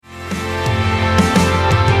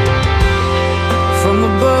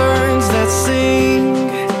birds that sing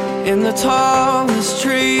in the tallest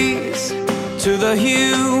trees, to the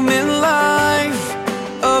human life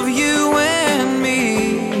of you and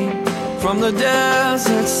me. From the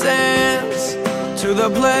desert sands to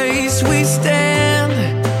the place we stand,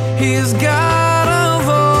 He is God of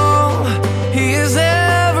all, He is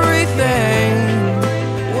everything.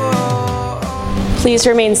 Whoa. Please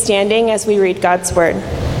remain standing as we read God's Word.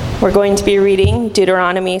 We're going to be reading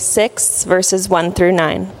Deuteronomy 6, verses 1 through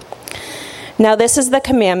 9. Now this is the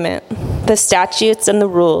commandment, the statutes and the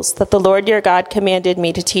rules that the Lord your God commanded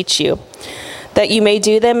me to teach you, that you may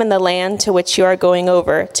do them in the land to which you are going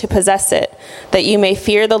over to possess it, that you may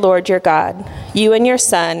fear the Lord your God, you and your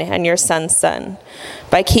son's son,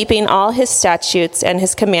 by keeping all his statutes and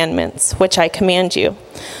his commandments, which I command you,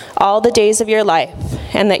 all the days of your life,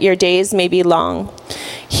 and that your days may be long.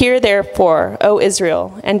 Hear therefore, O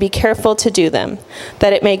Israel, and be careful to do them,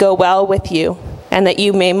 that it may go well with you, and that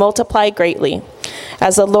you may multiply greatly,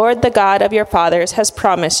 as the Lord, the God of your fathers, has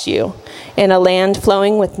promised you, in a land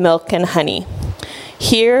flowing with milk and honey.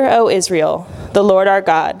 Hear, O Israel, the Lord our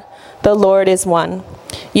God, the Lord is one.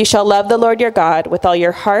 You shall love the Lord your God with all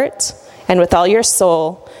your heart, and with all your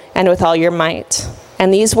soul, and with all your might.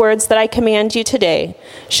 And these words that I command you today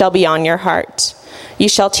shall be on your heart. You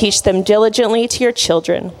shall teach them diligently to your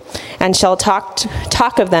children, and shall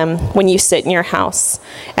talk of them when you sit in your house,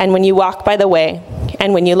 and when you walk by the way,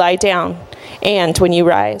 and when you lie down, and when you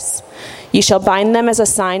rise. You shall bind them as a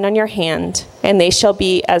sign on your hand, and they shall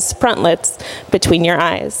be as frontlets between your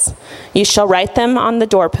eyes. You shall write them on the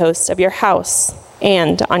doorposts of your house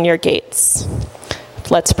and on your gates.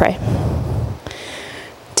 Let's pray.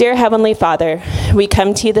 Dear Heavenly Father, we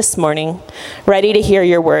come to you this morning, ready to hear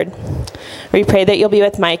your word. We pray that you'll be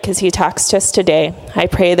with Mike as he talks to us today. I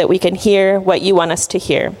pray that we can hear what you want us to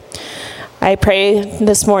hear. I pray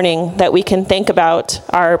this morning that we can think about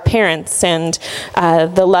our parents and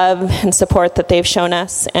the love and support that they've shown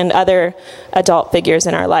us and other adult figures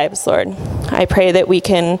in our lives, Lord. I pray that we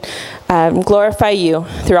can glorify you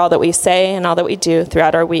through all that we say and all that we do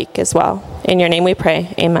throughout our week as well. In your name we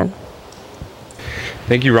pray. Amen.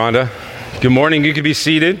 Thank you, Rhonda. Good morning. You can be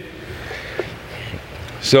seated.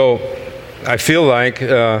 So I feel like,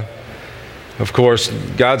 of course,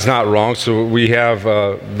 God's not wrong. So we have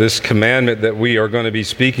this commandment that we are going to be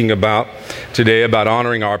speaking about today about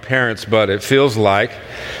honoring our parents. But it feels like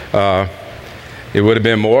it would have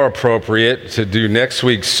been more appropriate to do next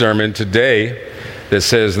week's sermon today that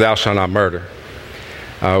says, "Thou shalt not murder."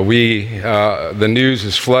 The news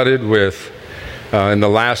is flooded with, in the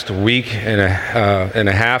last week and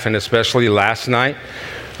a half, and especially last night,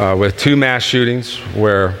 with 2 mass shootings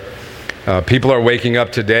where people are waking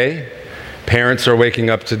up today, parents are waking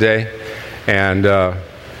up today, and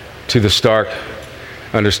to the stark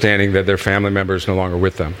understanding that their family member is no longer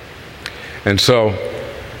with them. And so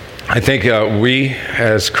I think we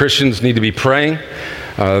as Christians need to be praying.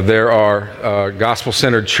 There are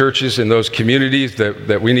gospel-centered churches in those communities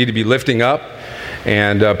that we need to be lifting up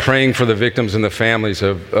and praying for the victims and the families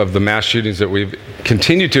of the mass shootings that we've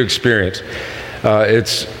continued to experience.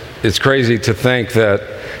 It's crazy to think that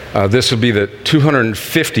this will be the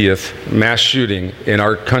 250th mass shooting in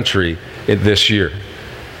our country this year.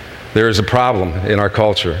 There is a problem in our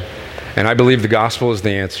culture, and I believe the gospel is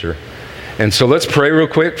the answer. And so let's pray real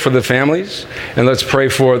quick for the families, and let's pray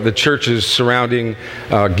for the churches surrounding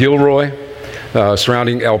Gilroy,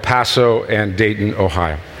 surrounding El Paso, and Dayton,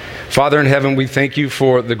 Ohio. Father in heaven, we thank you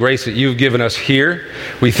for the grace that you've given us here.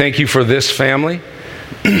 We thank you for this family.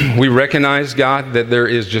 We recognize, God, that there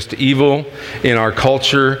is just evil in our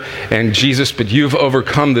culture, and Jesus, but you've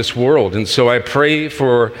overcome this world. And so I pray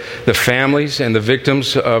for the families and the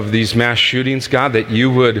victims of these mass shootings, God, that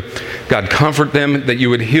you would, God, comfort them, that you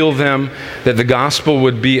would heal them, that the gospel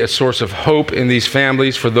would be a source of hope in these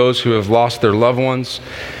families for those who have lost their loved ones,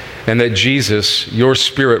 and that Jesus, your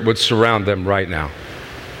Spirit, would surround them right now.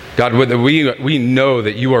 God, we know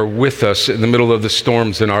that you are with us in the middle of the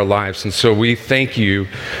storms in our lives, and so we thank you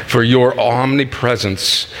for your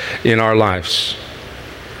omnipresence in our lives.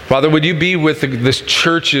 Father, would you be with the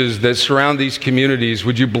churches that surround these communities?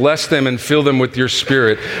 Would you bless them and fill them with your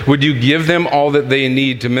Spirit? Would you give them all that they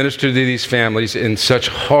need to minister to these families in such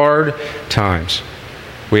hard times?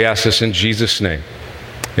 We ask this in Jesus' name.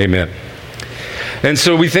 Amen. And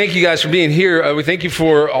so we thank you guys for being here. We thank you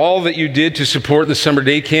for all that you did to support the summer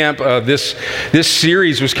day camp. This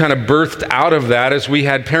series was kind of birthed out of that as we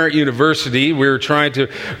had Parent University. We were trying to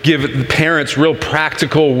give parents real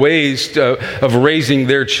practical ways of raising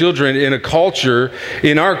their children in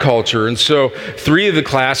our culture. And so 3 of the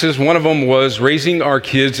classes, one of them was raising our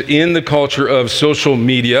kids in the culture of social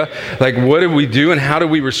media. Like, what do we do and how do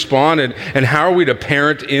we respond and how are we to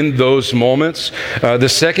parent in those moments? The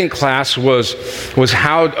second class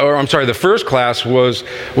the first class was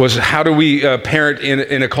how do we parent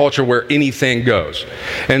in a culture where anything goes?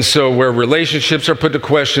 And so where relationships are put to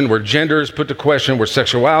question, where gender is put to question, where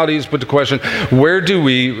sexuality is put to question,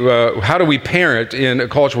 how do we parent in a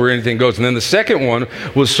culture where anything goes? And then the second one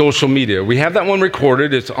was social media. We have that one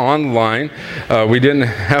recorded. It's online. We didn't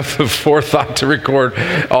have the forethought to record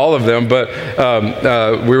all of them, but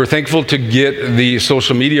we were thankful to get the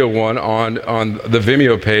social media one on the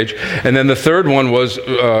Vimeo page. And then the third one was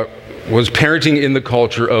parenting in the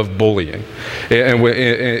culture of bullying. And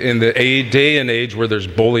in the day and age where there's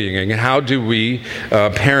bullying, how do we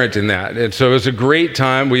parent in that? And so it was a great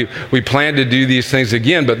time. We planned to do these things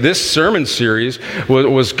again, but this sermon series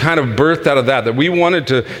was kind of birthed out of that we wanted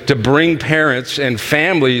to bring parents and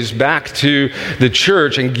families back to the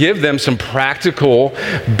church and give them some practical,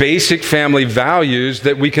 basic family values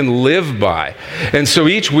that we can live by. And so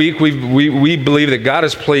each week we believe that God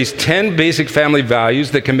has placed 10 basic family values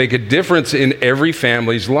that can make a difference in every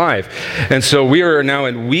family's life. And so we are now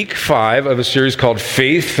in week 5 of a series called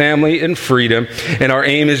Faith, Family, and Freedom. And our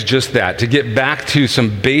aim is just that, to get back to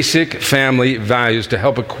some basic family values to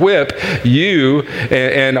help equip you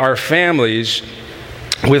and our families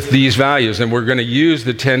with these values. And we're going to use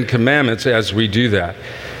the 10 Commandments as we do that.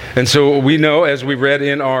 And so we know, as we read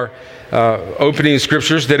in our opening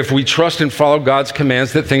scriptures, that if we trust and follow God's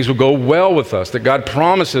commands, that things will go well with us, that God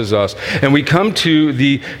promises us. And we come to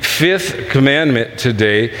the 5th commandment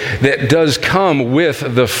today that does come with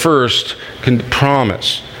the first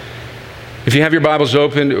promise. If you have your Bibles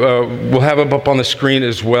open, we'll have them up on the screen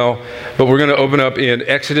as well. But we're going to open up in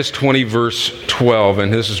Exodus 20, verse 12.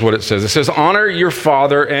 And this is what it says. It says, "Honor your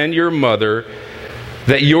father and your mother,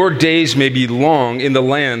 that your days may be long in the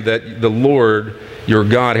land that the Lord your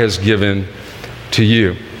God has given to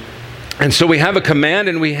you." And so we have a command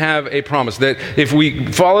and we have a promise that if we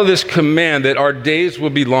follow this command, that our days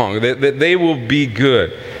will be long, that they will be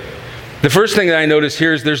good. The first thing that I notice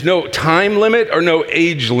here is there's no time limit or no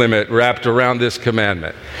age limit wrapped around this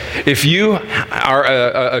commandment. If you are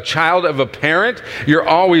a child of a parent, you're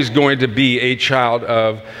always going to be a child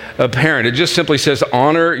of a parent. It just simply says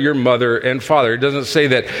honor your mother and father. It doesn't say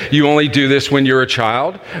that you only do this when you're a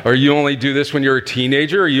child, or you only do this when you're a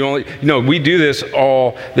teenager, or we do this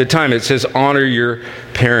all the time. It says honor your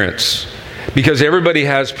parents. Because everybody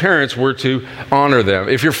has parents, we're to honor them.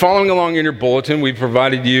 If you're following along in your bulletin, we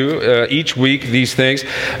provided you each week these things.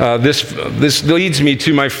 This leads me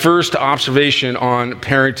to my first observation on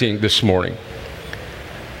parenting this morning.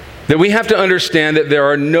 That we have to understand that there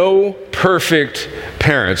are no perfect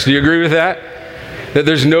parents. Do you agree with that? That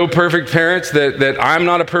there's no perfect parents, that I'm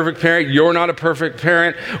not a perfect parent, you're not a perfect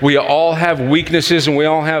parent. We all have weaknesses and we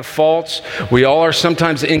all have faults. We all are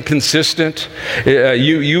sometimes inconsistent.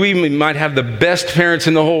 You even might have the best parents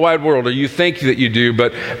in the whole wide world, or you think that you do,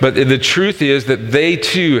 but the truth is that they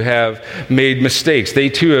too have made mistakes. They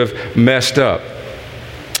too have messed up.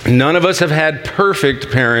 None of us have had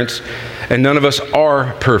perfect parents, and none of us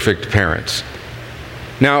are perfect parents.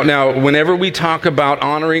 Now, whenever we talk about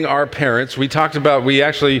honoring our parents, we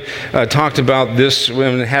actually talked about this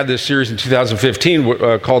when we had this series in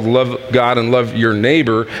 2015 called Love God and Love Your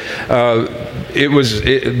Neighbor.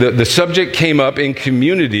 The subject came up in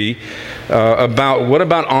community about what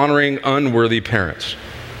about honoring unworthy parents?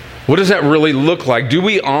 What does that really look like?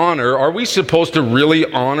 Are we supposed to really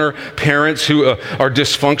honor parents who are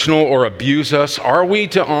dysfunctional or abuse us? Are we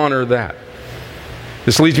to honor that?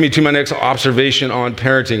 This leads me to my next observation on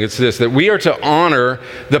parenting. It's this, that we are to honor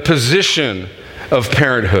the position of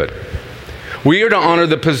parenthood. We are to honor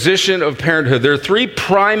the position of parenthood. There are 3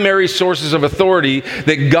 primary sources of authority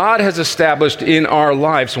that God has established in our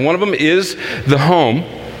lives. One of them is the home.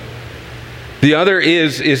 The other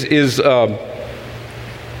The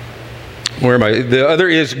other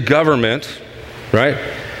is government, right?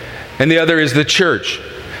 And the other is the church.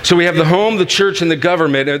 So we have the home, the church, and the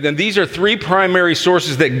government, and these are 3 primary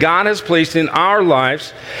sources that God has placed in our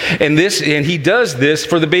lives, and He does this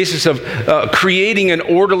for the basis of creating an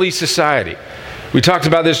orderly society. We talked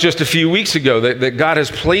about this just a few weeks ago, that God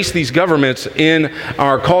has placed these governments in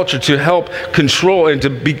our culture to help control and to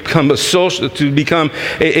become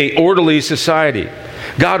a orderly society.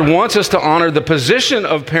 God wants us to honor the position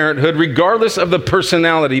of parenthood regardless of the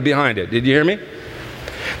personality behind it. Did you hear me?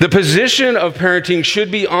 The position of parenting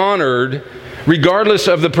should be honored regardless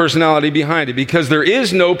of the personality behind it, because there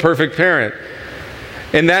is no perfect parent.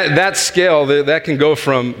 And that scale, that can go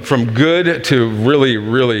from good to really,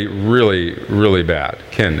 really, really, really bad,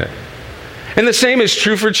 can't it? And the same is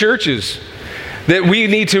true for churches, that we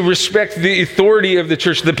need to respect the authority of the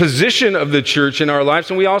church, the position of the church in our lives,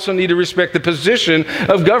 and we also need to respect the position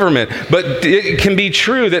of government. But it can be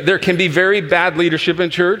true that there can be very bad leadership in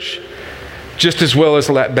church, just as well as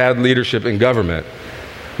bad leadership in government.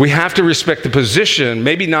 We have to respect the position,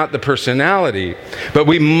 maybe not the personality, but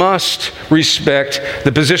we must respect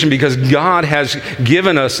the position, because God has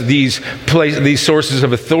given us these sources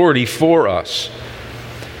of authority for us.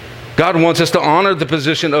 God wants us to honor the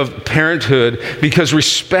position of parenthood because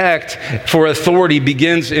respect for authority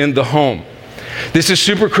begins in the home. This is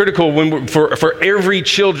super critical for every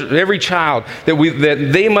child that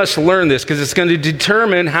they must learn this, because it's going to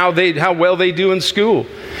determine how well they do in school.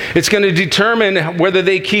 It's going to determine whether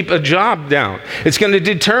they keep a job down. It's going to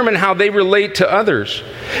determine how they relate to others.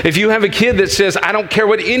 If you have a kid that says, I don't care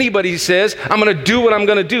what anybody says, I'm going to do what I'm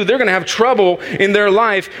going to do, they're going to have trouble in their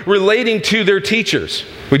life relating to their teachers.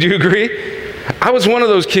 Would you agree? I was one of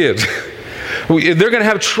those kids. They're going to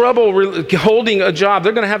have trouble holding a job.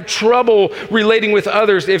 They're going to have trouble relating with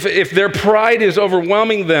others if their pride is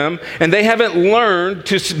overwhelming them and they haven't learned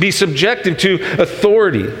to be subjective to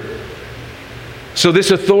authority. So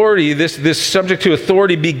this authority, this subject to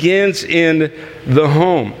authority begins in the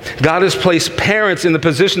home. God has placed parents in the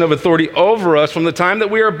position of authority over us from the time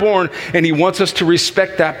that we are born, and He wants us to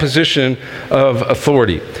respect that position of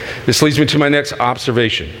authority. This leads me to my next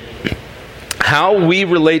observation. How we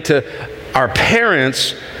relate to our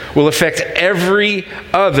parents will affect every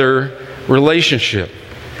other relationship.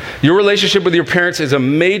 Your relationship with your parents is a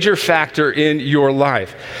major factor in your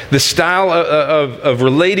life. The style of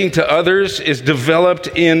relating to others is developed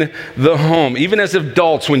in the home. Even as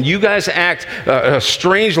adults, when you guys act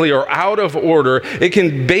strangely or out of order, it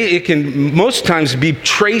can most times be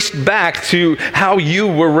traced back to how you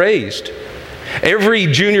were raised. Every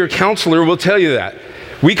junior counselor will tell you that.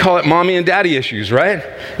 We call it mommy and daddy issues, right?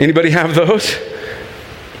 Anybody have those?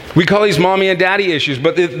 We call these mommy and daddy issues,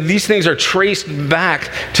 but these things are traced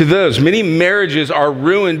back to those. Many marriages are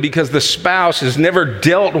ruined because the spouse has never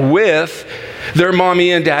dealt with their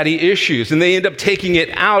mommy and daddy issues, and they end up taking it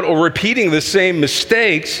out or repeating the same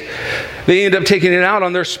mistakes. They end up taking it out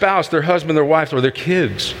on their spouse, their husband, their wife, or their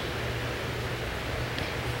kids.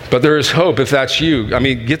 But there is hope if that's you. I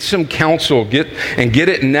mean, get some counsel, get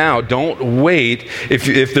it now. Don't wait.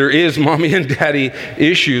 If there is mommy and daddy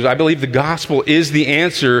issues, I believe the gospel is the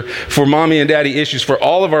answer for mommy and daddy issues, for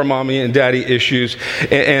all of our mommy and daddy issues.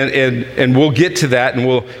 And we'll get to that, and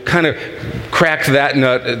we'll kind of crack that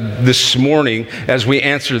nut this morning as we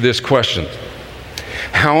answer this question.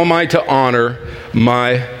 How am I to honor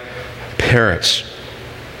my parents?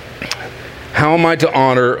 How am I to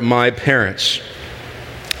honor my parents?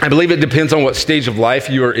 I believe it depends on what stage of life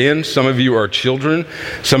you are in. Some of you are children,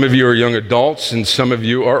 some of you are young adults, and some of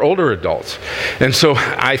you are older adults. And so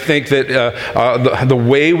I think that the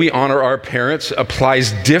way we honor our parents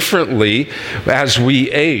applies differently as we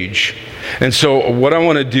age. And so what I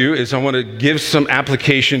want to do is I want to give some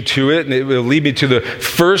application to it, and it will lead me to the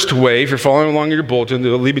first way. If you're following along in your bulletin, it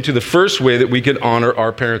will lead me to the first way that we can honor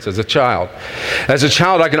our parents as a child. As a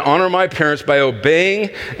child, I can honor my parents by obeying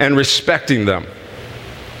and respecting them.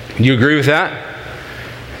 You agree with that?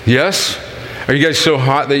 Yes? Are you guys so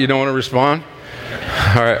hot that you don't want to respond?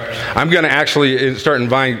 All right. I'm going to actually start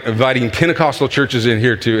inviting Pentecostal churches in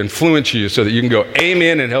here to influence you so that you can go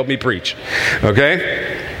amen and help me preach.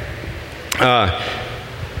 Okay?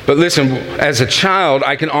 But listen, as a child,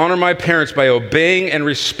 I can honor my parents by obeying and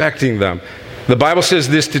respecting them. The Bible says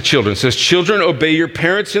this to children. It says, "Children, obey your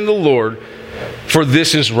parents in the Lord, for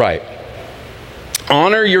this is right.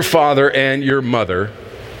 Honor your father and your mother,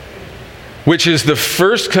 which is the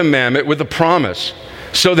first commandment with a promise,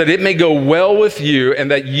 so that it may go well with you and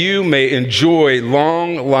that you may enjoy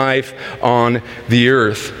long life on the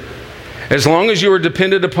earth." As long as you are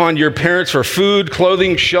dependent upon your parents for food,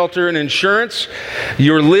 clothing, shelter, and insurance,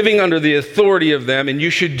 you're living under the authority of them, and you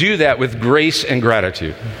should do that with grace and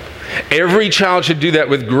gratitude. Every child should do that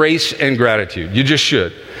with grace and gratitude. You just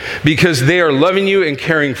should, because they are loving you and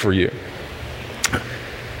caring for you.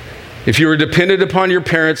 If you are dependent upon your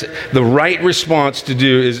parents, the right response to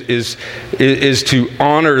do is to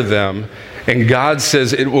honor them and God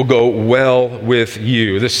says it will go well with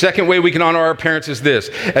you. The second way we can honor our parents is this.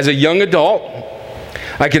 As a young adult,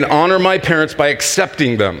 I can honor my parents by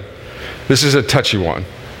accepting them. This is a touchy one.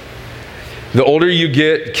 The older you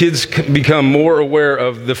get, kids become more aware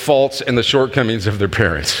of the faults and the shortcomings of their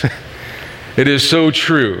parents. It is so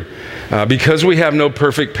true. Because we have no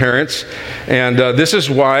perfect parents, and this is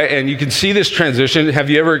why, and you can see this transition. Have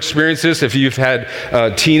you ever experienced this? If you've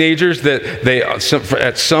had teenagers that they,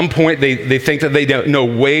 at some point, they think that they know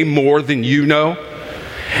way more than you know.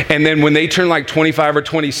 And then when they turn like 25 or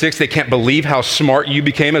 26, they can't believe how smart you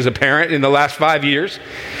became as a parent in the last 5 years.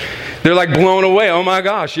 They're like blown away. Oh my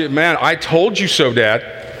gosh, man, I told you so, Dad.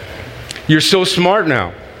 You're so smart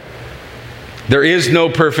now. There is no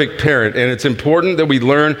perfect parent, and it's important that we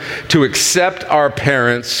learn to accept our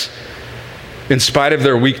parents in spite of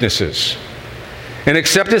their weaknesses. And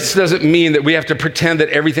acceptance doesn't mean that we have to pretend that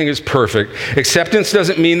everything is perfect. Acceptance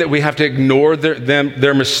doesn't mean that we have to ignore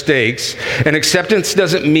their mistakes. And acceptance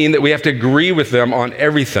doesn't mean that we have to agree with them on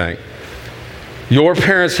everything. Your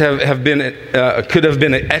parents could have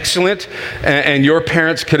been excellent, and your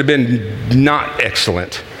parents could have been not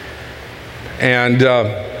excellent.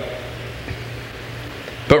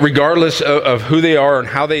 But regardless of who they are and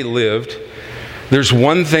how they lived, there's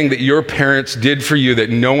one thing that your parents did for you that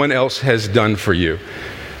no one else has done for you.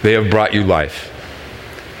 They have brought you life.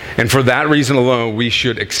 And for that reason alone, we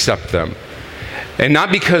should accept them. And not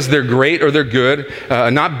because they're great or they're good,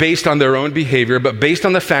 not based on their own behavior, but based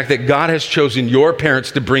on the fact that God has chosen your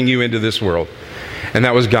parents to bring you into this world. And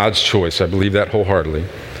that was God's choice. I believe that wholeheartedly.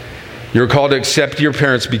 You're called to accept your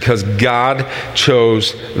parents because God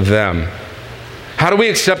chose them. How do we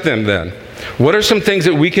accept them then? What are some things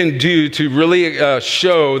that we can do to really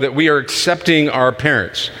show that we are accepting our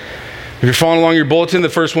parents? If you're following along your bulletin, the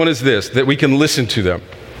first one is this, that we can listen to them.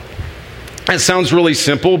 It sounds really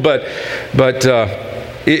simple, but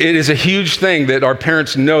it is a huge thing that our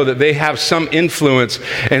parents know that they have some influence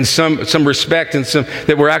and some respect, and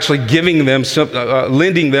that we're actually giving them,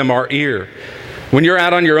 lending them our ear. When you're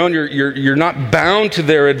out on your own, you're not bound to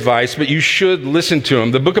their advice, but you should listen to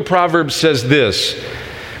them. The book of Proverbs says this.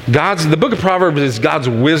 The book of Proverbs is God's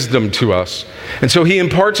wisdom to us. And so he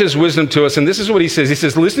imparts his wisdom to us, and this is what he says. He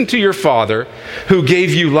says, listen to your father who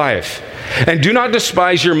gave you life, and do not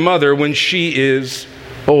despise your mother when she is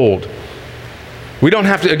old. We don't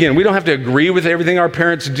have to agree with everything our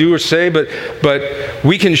parents do or say, but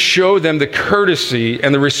we can show them the courtesy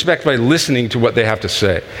and the respect by listening to what they have to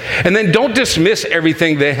say. And then don't dismiss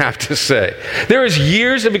everything they have to say. There is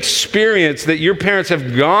years of experience that your parents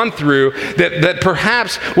have gone through that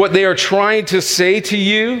perhaps what they are trying to say to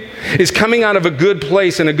you is coming out of a good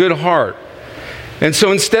place and a good heart. And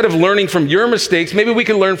so instead of learning from your mistakes, maybe we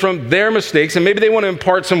can learn from their mistakes, and maybe they want to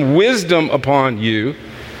impart some wisdom upon you.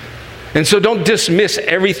 And so don't dismiss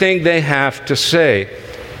everything they have to say.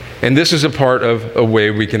 And this is a part of a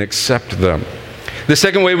way we can accept them. The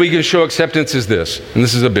second way we can show acceptance is this, and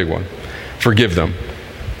this is a big one. Forgive them.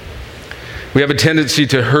 We have a tendency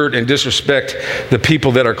to hurt and disrespect the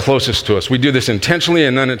people that are closest to us. We do this intentionally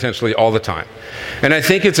and unintentionally all the time. And I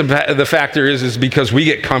think the factor is because we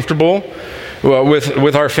get comfortable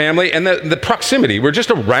with our family and the proximity. We're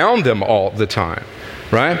just around them all the time,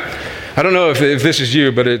 right? I don't know if this is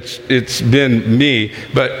you, but it's been me.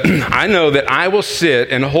 But I know that I will sit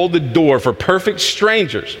and hold the door for perfect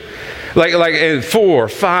strangers. Like 4,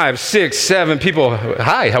 5, 6, 7 people.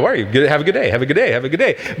 Hi, how are you? Good, have a good day. Have a good day. Have a good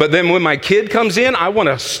day. But then when my kid comes in, I want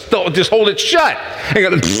to just hold it shut.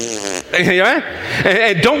 And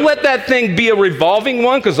don't let that thing be a revolving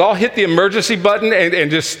one, because I'll hit the emergency button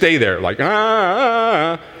and just stay there.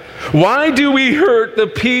 Why do we hurt the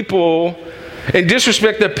people and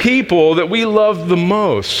disrespect the people that we love the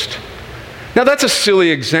most? Now that's a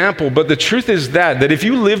silly example, but the truth is that if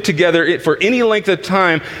you live together for any length of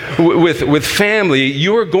time with family,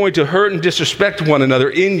 you are going to hurt and disrespect one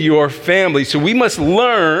another in your family. So we must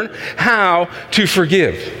learn how to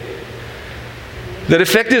forgive. That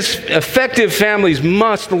effective families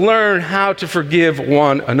must learn how to forgive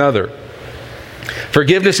one another.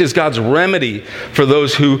 Forgiveness is God's remedy for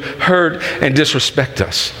those who hurt and disrespect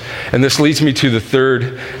us. And this leads me to the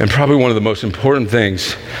third and probably one of the most important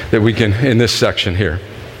things that we can, in this section here,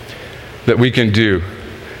 that we can do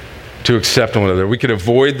to accept one another. We can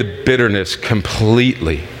avoid the bitterness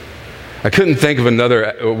completely. I couldn't think of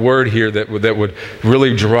another word here that would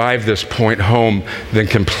really drive this point home than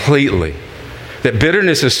completely. That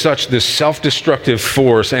bitterness is such this self-destructive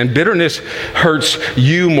force, and bitterness hurts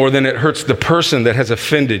you more than it hurts the person that has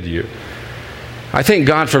offended you. I thank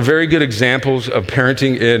God for very good examples of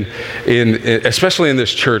parenting especially in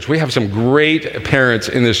this church. We have some great parents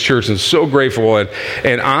in this church, and so grateful.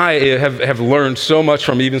 And I have learned so much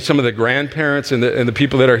from even some of the grandparents and the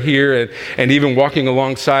people that are here, and even walking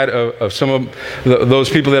alongside of some of those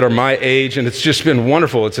people that are my age. And it's just been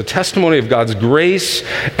wonderful. It's a testimony of God's grace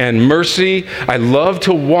and mercy. I love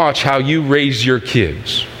to watch how you raise your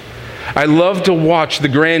kids. I love to watch the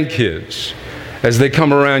grandkids as they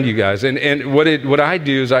come around you guys. And what I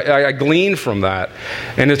do is I glean from that.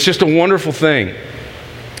 And it's just a wonderful thing.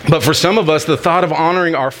 But for some of us, the thought of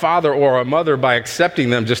honoring our father or our mother by accepting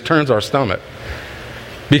them just turns our stomach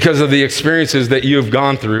because of the experiences that you have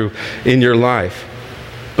gone through in your life.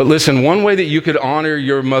 But listen, one way that you could honor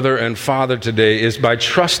your mother and father today is by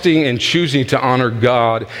trusting and choosing to honor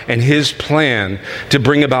God and His plan to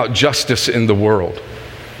bring about justice in the world.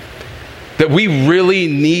 That we really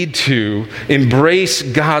need to embrace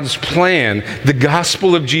God's plan, the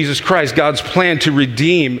gospel of Jesus Christ, God's plan to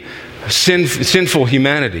redeem sinful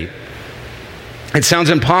humanity. It sounds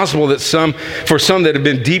impossible for some that have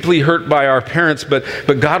been deeply hurt by our parents, but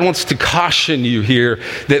God wants to caution you here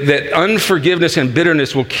that unforgiveness and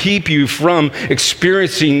bitterness will keep you from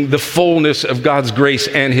experiencing the fullness of God's grace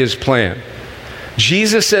and His plan.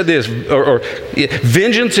 Jesus said this, or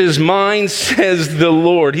vengeance is mine, says the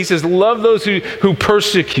Lord. He says, love those who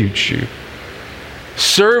persecute you.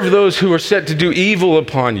 Serve those who are set to do evil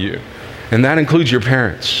upon you. And that includes your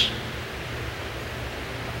parents.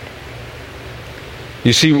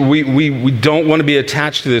 You see, we don't want to be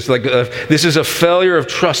attached to this. This is a failure of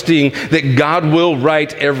trusting that God will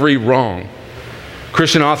right every wrong.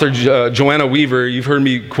 Christian author Joanna Weaver, you've heard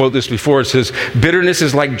me quote this before, it says, bitterness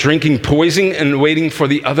is like drinking poison and waiting for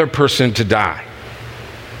the other person to die.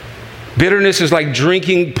 Bitterness is like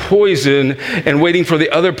drinking poison and waiting for the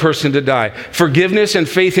other person to die. Forgiveness and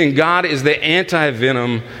faith in God is the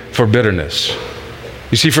anti-venom for bitterness.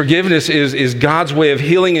 You see, forgiveness is God's way of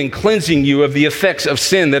healing and cleansing you of the effects of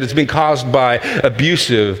sin that has been caused by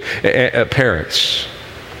abusive parents.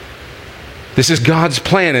 This is God's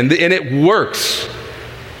plan, and it works.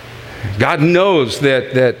 God knows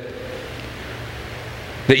that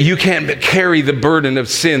you can't carry the burden of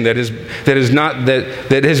sin that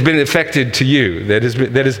has been affected to you, that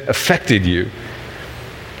has affected you.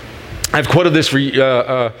 I've quoted this for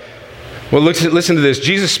listen to this.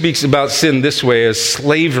 Jesus speaks about sin this way, as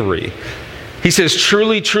slavery. He says,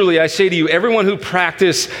 "Truly, truly, I say to you, everyone who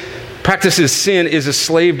practices sin is a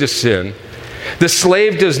slave to sin. The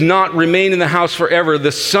slave does not remain in the house forever.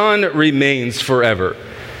 The son remains forever.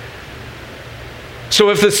 So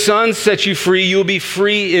if the Son sets you free, you'll be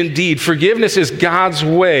free indeed." Forgiveness is God's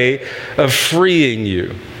way of freeing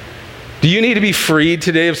you. Do you need to be freed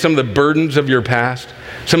today of some of the burdens of your past?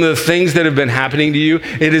 Some of the things that have been happening to you?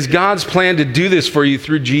 It is God's plan to do this for you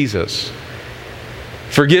through Jesus.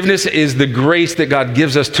 Forgiveness is the grace that God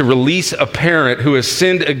gives us to release a parent who has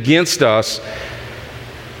sinned against us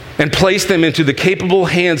and place them into the capable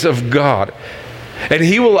hands of God. And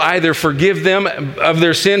He will either forgive them of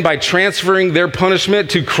their sin by transferring their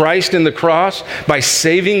punishment to Christ in the cross, by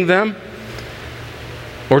saving them,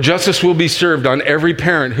 or justice will be served on every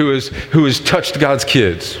parent who has touched God's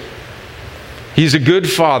kids. He's a good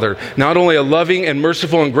Father, not only a loving and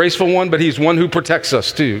merciful and graceful one, but He's one who protects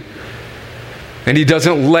us too. And He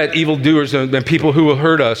doesn't let evildoers and people who will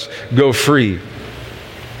hurt us go free.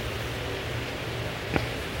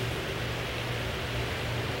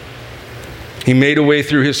 He made a way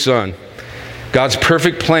through His Son. God's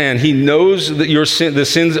perfect plan. He knows that the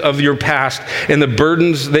sins of your past and the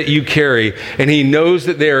burdens that you carry, and He knows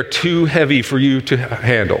that they are too heavy for you to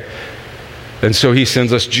handle. And so He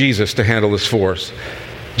sends us Jesus to handle this for us.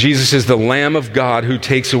 Jesus is the Lamb of God who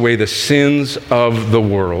takes away the sins of the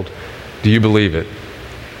world. Do you believe it?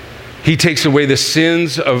 He takes away the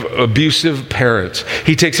sins of abusive parents.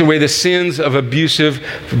 He takes away the sins of abusive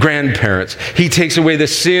grandparents. He takes away the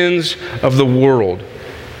sins of the world.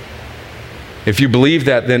 If you believe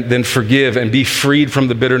that, then forgive and be freed from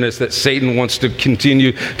the bitterness that Satan wants to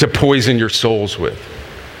continue to poison your souls with.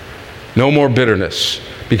 No more bitterness,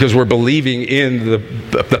 because we're believing in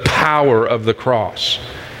the power of the cross.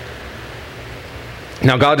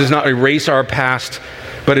 Now, God does not erase our past,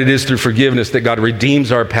 but it is through forgiveness that God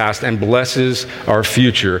redeems our past and blesses our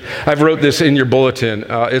future. I've wrote this in your bulletin.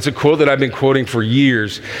 It's a quote that I've been quoting for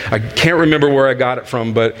years. I can't remember where I got it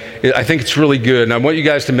from, but I think it's really good. And I want you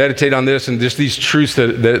guys to meditate on this and just these truths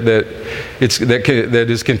that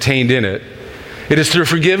is contained in it. It is through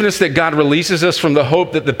forgiveness that God releases us from the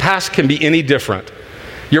hope that the past can be any different.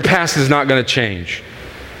 Your past is not going to change.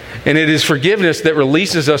 And it is forgiveness that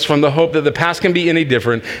releases us from the hope that the past can be any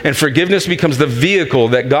different, and forgiveness becomes the vehicle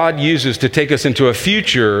that God uses to take us into a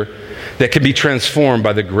future that can be transformed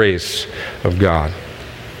by the grace of God.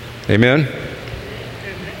 Amen?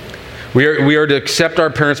 We are to accept our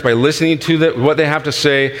parents by listening to what they have to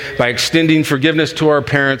say, by extending forgiveness to our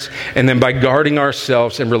parents, and then by guarding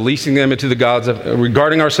ourselves and releasing them into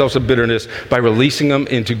regarding ourselves of bitterness, by releasing them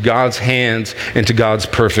into God's hands, into God's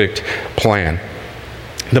perfect plan.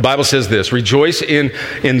 The Bible says this: rejoice in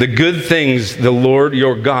the good things the Lord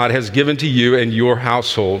your God has given to you and your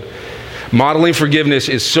household. Modeling forgiveness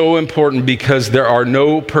is so important because there are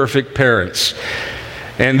no perfect parents.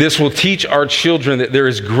 And this will teach our children that there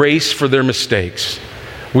is grace for their mistakes.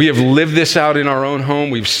 We have lived this out in our own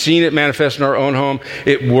home. We've seen it manifest in our own home.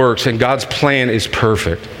 It works, and God's plan is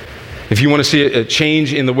perfect. If you want to see a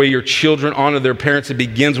change in the way your children honor their parents, it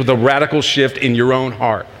begins with a radical shift in your own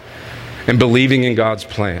heart and believing in God's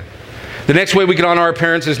plan. The next way we can honor our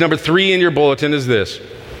parents is number 3 in your bulletin is this.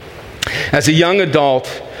 As a young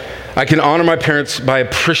adult, I can honor my parents by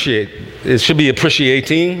it should be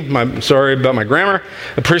appreciating, sorry about my grammar,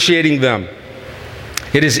 appreciating them.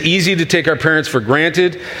 It is easy to take our parents for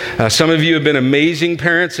granted. Some of you have been amazing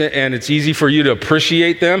parents, and it's easy for you to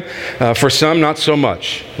appreciate them. For some, not so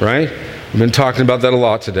much, right? We've been talking about that a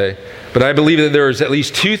lot today. But I believe that there is at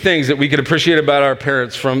least 2 things that we can appreciate about our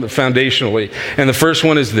parents foundationally. And the first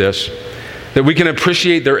one is this, that we can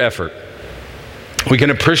appreciate their effort. We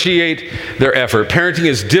can appreciate their effort. Parenting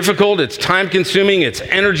is difficult, it's time-consuming, it's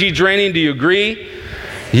energy-draining. Do you agree?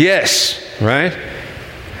 Yes, right?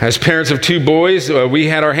 As parents of 2 boys, we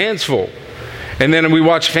had our hands full. And then we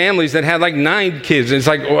watched families that had like 9 kids. And it's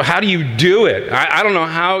like, well, how do you do it? I don't know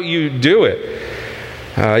how you do it.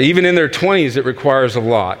 Even in their 20s, it requires a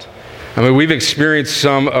lot. I mean, we've experienced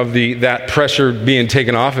some of that pressure being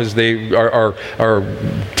taken off as they are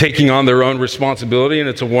taking on their own responsibility, and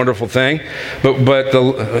it's a wonderful thing. But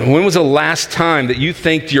when was the last time that you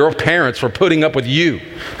thanked your parents for putting up with you?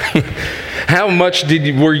 How much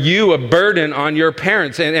were you a burden on your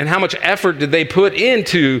parents, and how much effort did they put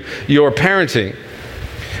into your parenting?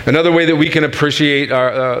 Another way that we can appreciate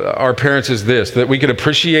our parents is this, that we can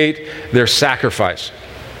appreciate their sacrifice.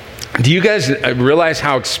 Do you guys realize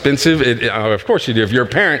how expensive of course you do. If you're a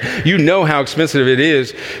parent, you know how expensive it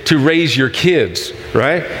is to raise your kids,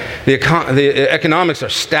 right? The economics are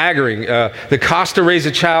staggering. The cost to raise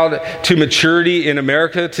a child to maturity in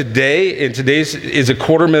America today, is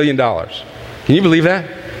 $250,000. Can you believe that?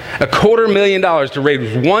 $250,000 to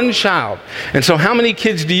raise one child. And so how many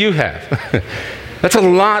kids do you have? That's a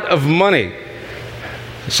lot of money.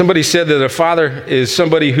 Somebody said that a father is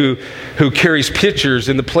somebody who carries pictures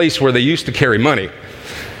in the place where they used to carry money.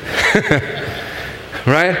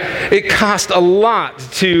 Right? It costs a lot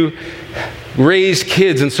to raise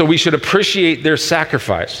kids, and so we should appreciate their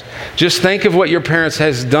sacrifice. Just think of what your parents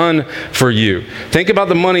has done for you. Think about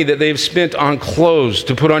the money that they've spent on clothes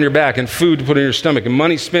to put on your back and food to put in your stomach, and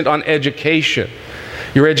money spent on education.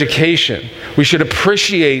 Your education. We should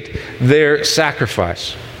appreciate their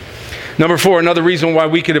sacrifice. Number 4, another reason why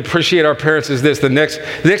we could appreciate our parents is this. The next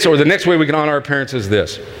way we can honor our parents is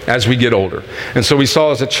this, as we get older. And so we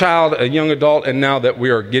saw as a child, a young adult, and now that we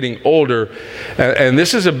are getting older. And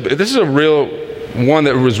this is a real one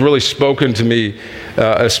that was really spoken to me,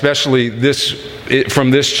 especially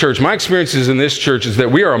from this church. My experiences in this church is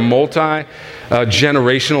that we are a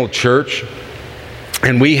multi-generational church.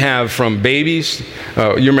 And we have from babies,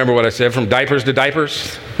 you remember what I said, from diapers to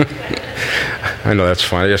diapers? I know that's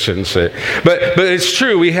funny, I shouldn't say it. But it's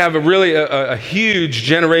true, we have a huge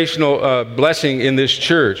generational blessing in this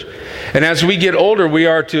church. And as we get older, we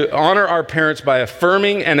are to honor our parents by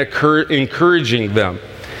affirming and encouraging them.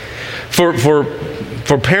 For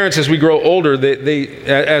parents, as we grow older,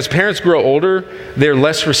 as parents grow older, they're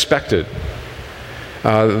less respected.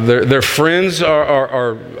 Their friends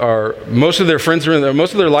are most of their friends are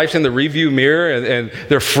most of their life's in the review mirror, and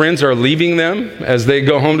their friends are leaving them as they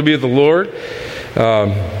go home to be with the Lord.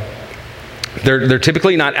 They're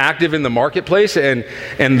typically not active in the marketplace, and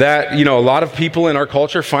that, a lot of people in our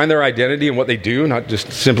culture find their identity in what they do, not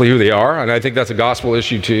just simply who they are. And I think that's a gospel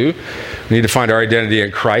issue too. We need to find our identity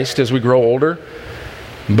in Christ as we grow older.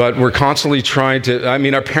 But we're constantly trying to,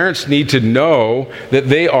 our parents need to know that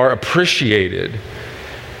they are appreciated.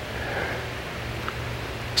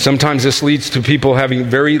 Sometimes this leads to people having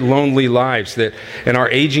very lonely lives, and our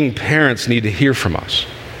aging parents need to hear from us.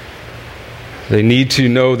 They need to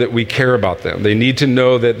know that we care about them. They need to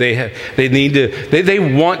know that they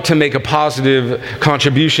want to make a positive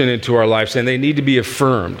contribution into our lives, and they need to be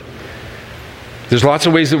affirmed. There's lots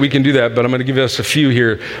of ways that we can do that, but I'm going to give us a few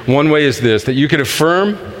here. One way is this, that you can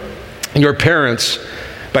affirm your parents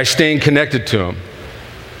by staying connected to them.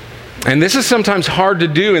 And this is sometimes hard to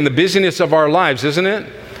do in the busyness of our lives, isn't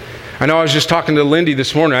it? I know I was just talking to Lindy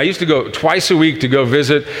this morning. I used to go twice a week to go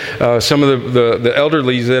visit some of the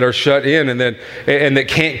elderlies that are shut in and that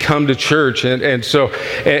can't come to church.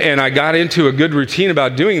 And I got into a good routine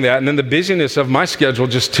about doing that. And then the busyness of my schedule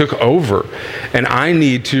just took over. And I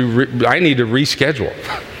need to reschedule.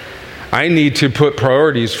 I need to put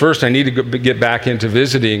priorities first. I need to get back into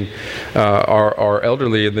visiting our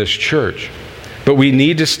elderly in this church. But we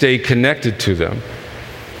need to stay connected to them.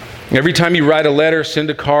 Every time you write a letter, send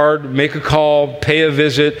a card, make a call, pay a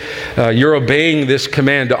visit, you're obeying this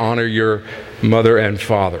command to honor your mother and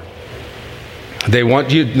father. They want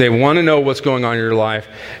to know what's going on in your life,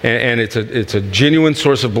 and it's a genuine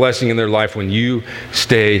source of blessing in their life when you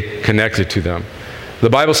stay connected to them. The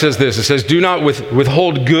Bible says this, it says, do not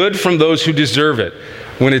withhold good from those who deserve it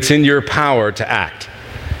when it's in your power to act.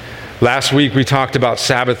 Last week we talked about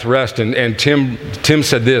Sabbath rest, and Tim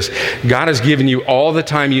said this, God has given you all the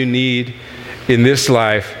time you need in this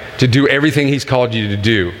life to do everything He's called you to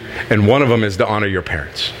do, and one of them is to honor your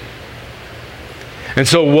parents. And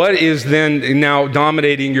so what is then now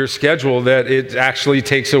dominating your schedule that it actually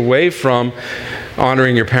takes away from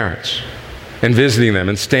honoring your parents and visiting them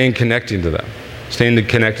and staying connected to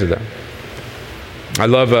them? I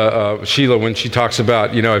love Sheila when she talks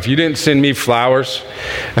about, if you didn't send me flowers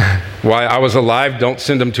while I was alive, don't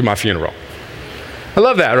send them to my funeral. I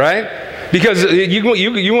love that, right? Because you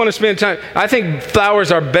want to spend time. I think flowers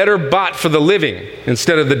are better bought for the living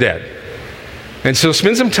instead of the dead. And so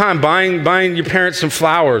spend some time buying your parents some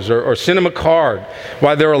flowers or send them a card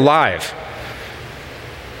while they're alive.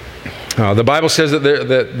 The Bible says that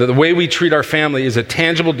the way we treat our family is a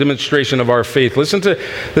tangible demonstration of our faith. Listen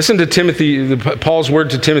to Timothy, Paul's word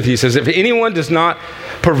to Timothy. He says, if anyone does not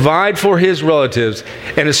provide for his relatives,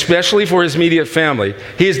 and especially for his immediate family,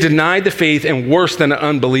 he has denied the faith and worse than an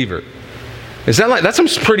unbeliever. That's some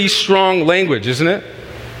pretty strong language, isn't it?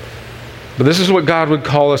 But this is what God would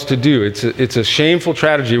call us to do. It's a shameful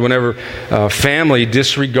tragedy whenever family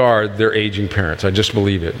disregard their aging parents. I just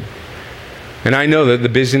believe it. And I know that the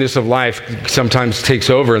busyness of life sometimes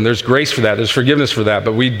takes over, and there's grace for that, there's forgiveness for that,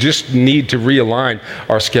 but we just need to realign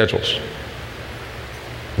our schedules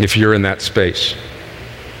if you're in that space.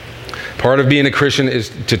 Part of being a Christian is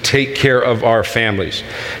to take care of our families.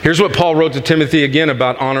 Here's what Paul wrote to Timothy again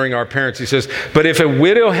about honoring our parents. He says, but if a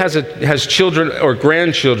widow has children or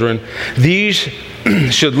grandchildren, these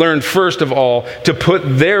should learn first of all to put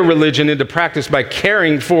their religion into practice by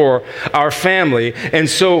caring for our family and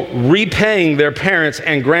so repaying their parents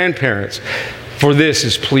and grandparents, for this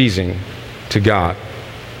is pleasing to God.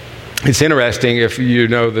 It's interesting if you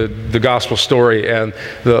know the gospel story and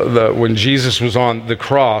when Jesus was on the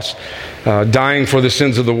cross, dying for the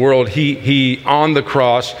sins of the world, he on the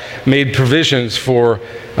cross made provisions for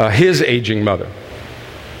his aging mother.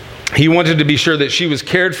 He wanted to be sure that she was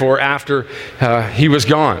cared for after he was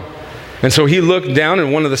gone. And so he looked down,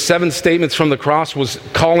 and one of the 7 statements from the cross was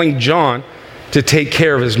calling John to take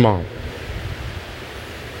care of his mom.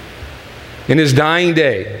 In his dying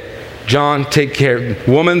day, John, take care.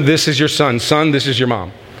 Woman, this is your son. Son, this is your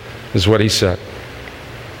mom, is what he said.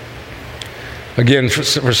 Again,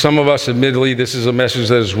 for some of us, admittedly, this is a message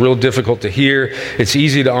that is real difficult to hear. It's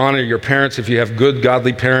easy to honor your parents if you have good,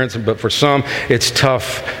 godly parents, but for some, it's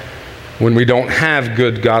tough when we don't have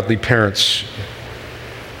good, godly parents.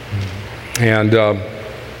 And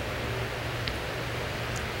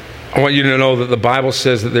I want you to know that the Bible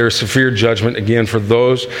says that there is severe judgment, again, for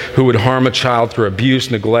those who would harm a child through abuse,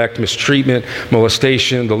 neglect, mistreatment,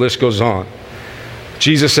 molestation, the list goes on.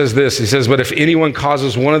 Jesus says this, he says, but if anyone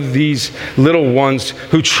causes one of these little ones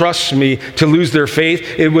who trusts me to lose their faith,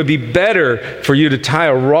 it would be better for you to tie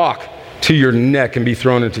a rock to your neck and be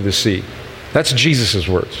thrown into the sea. That's Jesus'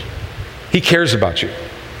 words. He cares about you.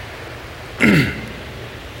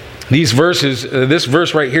 This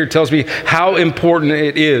verse right here tells me how important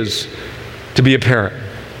it is to be a parent.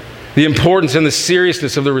 The importance and the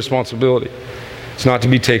seriousness of the responsibility. It's not to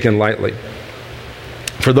be taken lightly.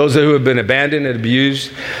 For those who have been abandoned and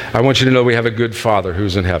abused, I want you to know we have a good Father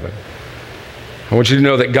who's in heaven. I want you to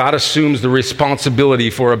know that God assumes the responsibility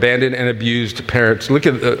for abandoned and abused parents. Look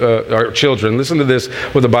at our children. Listen to this,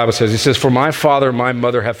 what the Bible says. It says, for my father and my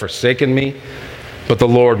mother have forsaken me, but the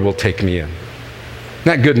Lord will take me in. Isn't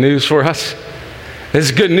that good news for us?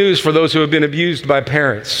 It's good news for those who have been abused by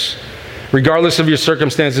parents. Regardless of your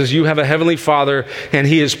circumstances, you have a heavenly Father, and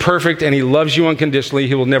He is perfect, and He loves you unconditionally.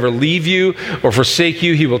 He will never leave you or forsake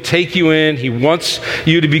you. He will take you in. He wants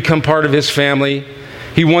you to become part of His family.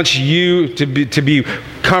 He wants you to be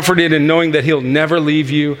comforted in knowing that He'll never leave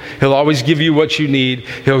you. He'll always give you what you need.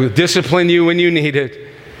 He'll discipline you when you need it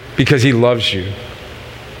because He loves you.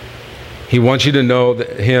 He wants you to know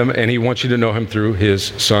Him, and He wants you to know Him through His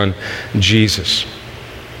Son, Jesus.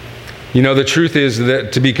 You know, the truth is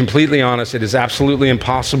that, to be completely honest, it is absolutely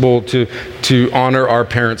impossible to honor our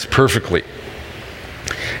parents perfectly.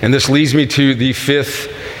 And this leads me to the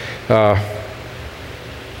fifth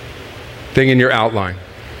thing in your outline.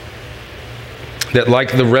 That,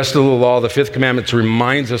 like the rest of the law, the fifth commandment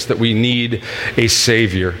reminds us that we need a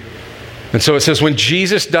Savior. And so it says, when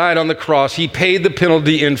Jesus died on the cross, He paid the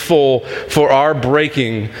penalty in full for our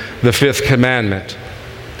breaking the fifth commandment.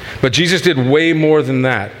 But Jesus did way more than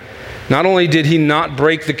that. Not only did He not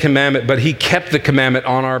break the commandment, but He kept the commandment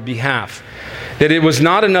on our behalf. That it was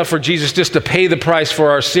not enough for Jesus just to pay the price for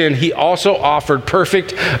our sin. He also offered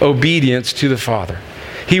perfect obedience to the Father.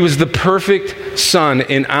 He was the perfect Son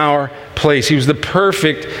in our place. He was the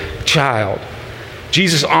perfect child.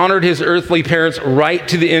 Jesus honored His earthly parents right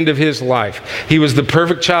to the end of His life. He was the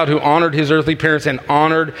perfect child who honored His earthly parents and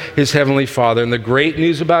honored His heavenly Father. And the great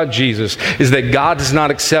news about Jesus is that God does not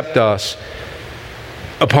accept us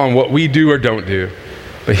upon what we do or don't do,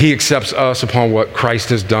 but He accepts us upon what Christ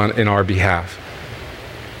has done in our behalf.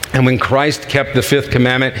 And when Christ kept the fifth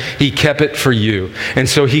commandment, He kept it for you. And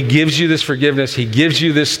so He gives you this forgiveness. He gives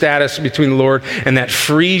you this status between the Lord, and that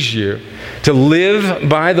frees you to live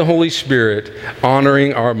by the Holy Spirit,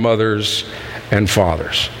 honoring our mothers and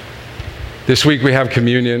fathers. This week we have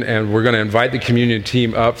communion, and we're going to invite the communion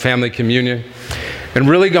team up, family communion. And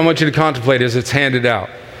really, I want you to contemplate as it's handed out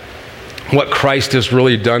what Christ has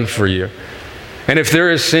really done for you. And if there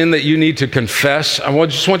is sin that you need to confess,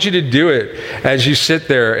 just want you to do it as you sit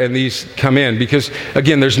there and these come in. Because,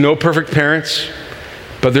 again, there's no perfect parents,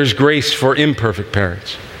 but there's grace for imperfect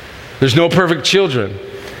parents. There's no perfect children,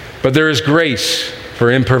 but there is grace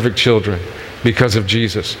for imperfect children because of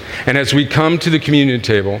Jesus. And as we come to the communion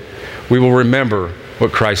table, we will remember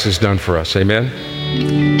what Christ has done for us. Amen?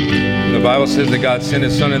 The Bible says that God sent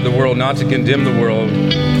His Son into the world not to condemn the world,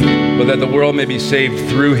 but that the world may be saved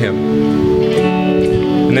through Him.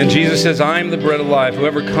 And then Jesus says, I am the bread of life.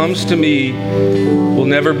 Whoever comes to me will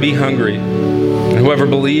never be hungry. And whoever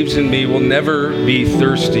believes in me will never be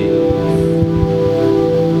thirsty.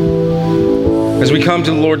 As we come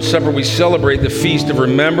to the Lord's Supper, we celebrate the feast of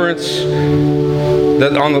remembrance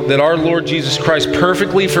that our Lord Jesus Christ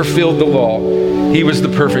perfectly fulfilled the law. He was the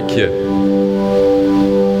perfect kid.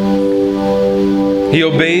 He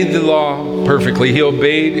obeyed the law perfectly. He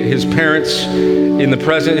obeyed His parents in the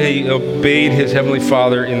present. He obeyed His Heavenly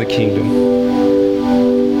Father in the kingdom.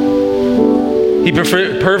 He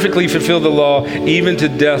perfectly fulfilled the law even to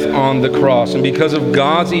death on the cross. And because of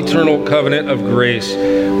God's eternal covenant of grace,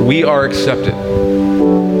 we are accepted.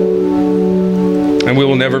 And we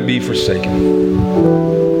will never be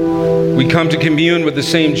forsaken. We come to commune with the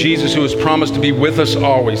same Jesus who has promised to be with us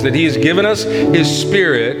always, that He has given us His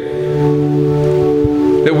Spirit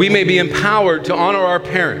that we may be empowered to honor our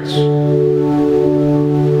parents,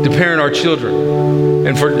 to parent our children,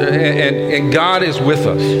 and God is with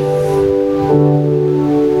us.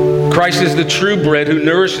 Christ is the true bread who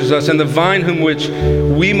nourishes us, and the vine whom which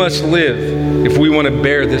we must live if we want to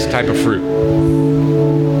bear this type of fruit.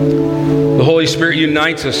 The Holy Spirit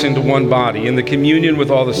unites us into one body in the communion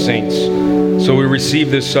with all the saints. So we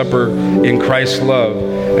receive this supper in Christ's love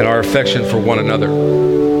and our affection for one another.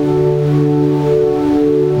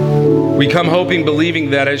 We come hoping,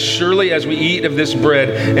 believing that as surely as we eat of this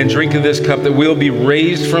bread and drink of this cup, that we'll be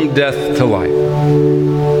raised from death to life.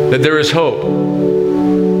 That there is hope.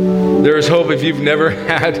 There is hope if you've never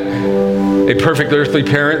had a perfect earthly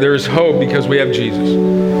parent. There is hope because we have Jesus.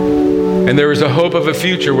 And there is a hope of a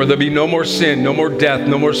future where there'll be no more sin, no more death,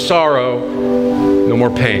 no more sorrow, no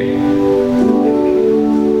more pain.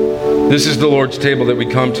 This is the Lord's table that we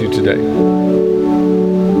come to today.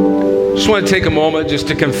 Just want to take a moment just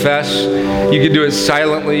to confess. You can do it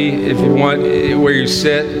silently if you want, where you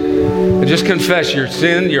sit. And just confess your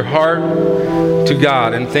sin, your heart to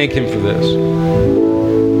God, and thank Him for this.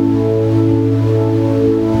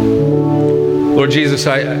 Lord Jesus,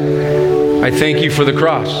 I thank You for the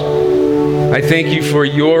cross. I thank You for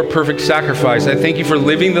Your perfect sacrifice. I thank You for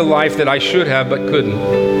living the life that I should have but couldn't.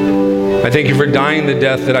 I thank You for dying the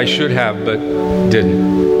death that I should have but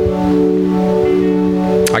didn't.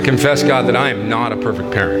 I confess, God, that I am not a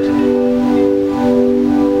perfect parent.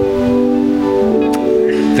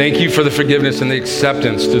 Thank You for the forgiveness and the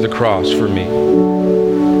acceptance through the cross for me.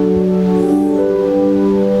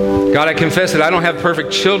 God, I confess that I don't have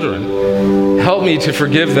perfect children. Help me to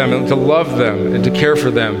forgive them and to love them and to care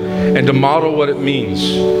for them and to model what it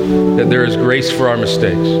means that there is grace for our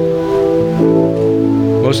mistakes.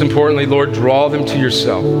 Most importantly, Lord, draw them to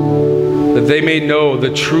yourself, that they may know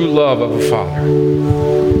the true love of a Father.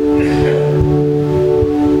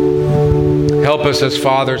 Help us as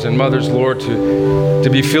fathers and mothers, Lord, to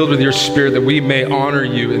be filled with your Spirit, that we may honor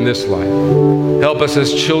you in this life. Help us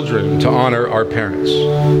as children to honor our parents.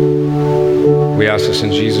 We ask this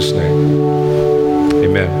in Jesus' name.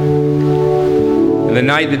 Amen. And the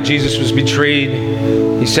night that Jesus was betrayed,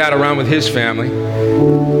 he sat around with his family,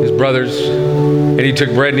 his brothers, and he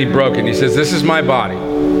took bread and he broke it. And he says, "This is my body.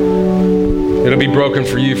 It'll be broken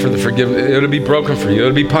for you for the forgiveness. It'll be broken for you.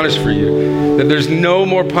 It'll be punished for you. That there's no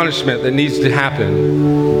more punishment that needs to happen.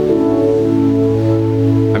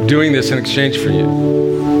 I'm doing this in exchange for you."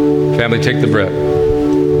 Family, take the bread.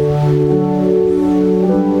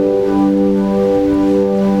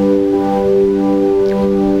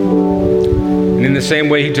 And in the same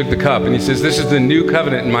way, he took the cup and he says, "This is the new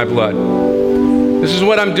covenant in my blood. This is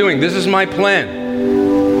what I'm doing. This is my plan.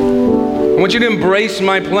 I want you to embrace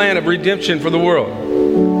my plan of redemption for the world."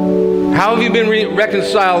 How have you been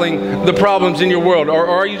reconciling the problems in your world? Or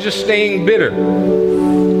are you just staying bitter?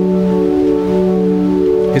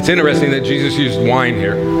 It's interesting that Jesus used wine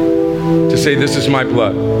here to say, "This is my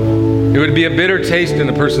blood." It would be a bitter taste in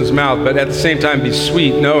the person's mouth, but at the same time be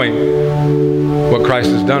sweet, knowing what Christ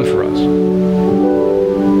has done for us.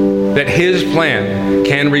 That his plan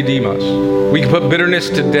can redeem us. We can put bitterness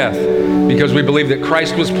to death because we believe that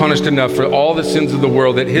Christ was punished enough for all the sins of the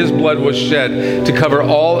world, that his blood was shed to cover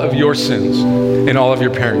all of your sins and all of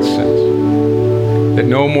your parents' sins. That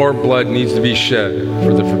no more blood needs to be shed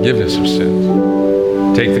for the forgiveness of sins.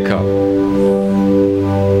 Take the cup.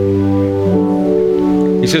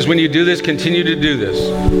 He says, "When you do this, continue to do this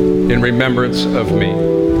in remembrance of me."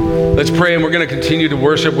 Let's pray, and we're going to continue to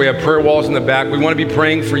worship. We have prayer walls in the back. We want to be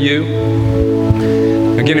praying for you.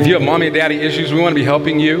 Again, if you have mommy and daddy issues, we want to be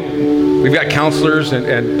helping you. We've got counselors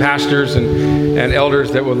and pastors and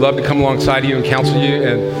elders that would love to come alongside you and counsel you.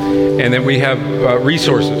 And then we have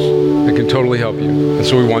resources that can totally help you. And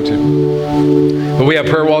so we want to. But we have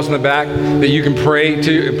prayer walls in the back that you can pray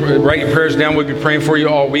to. Write your prayers down. We'll be praying for you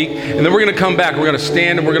all week. And then we're going to come back. We're going to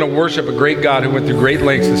stand and we're going to worship a great God who went through great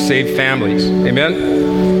lengths to save families. Amen?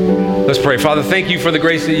 Let's pray. Father, thank you for the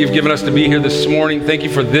grace that you've given us to be here this morning. Thank you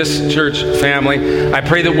for this church family. I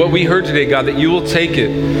pray that what we heard today, God, that you will take it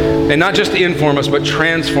and not just inform us, but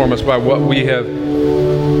transform us by what we have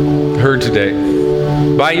heard today.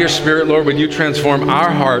 By your Spirit, Lord, would you transform our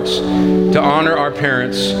hearts to honor our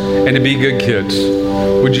parents and to be good kids?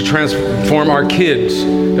 Would you transform our kids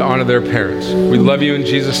to honor their parents? We love you in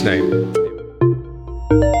Jesus' name.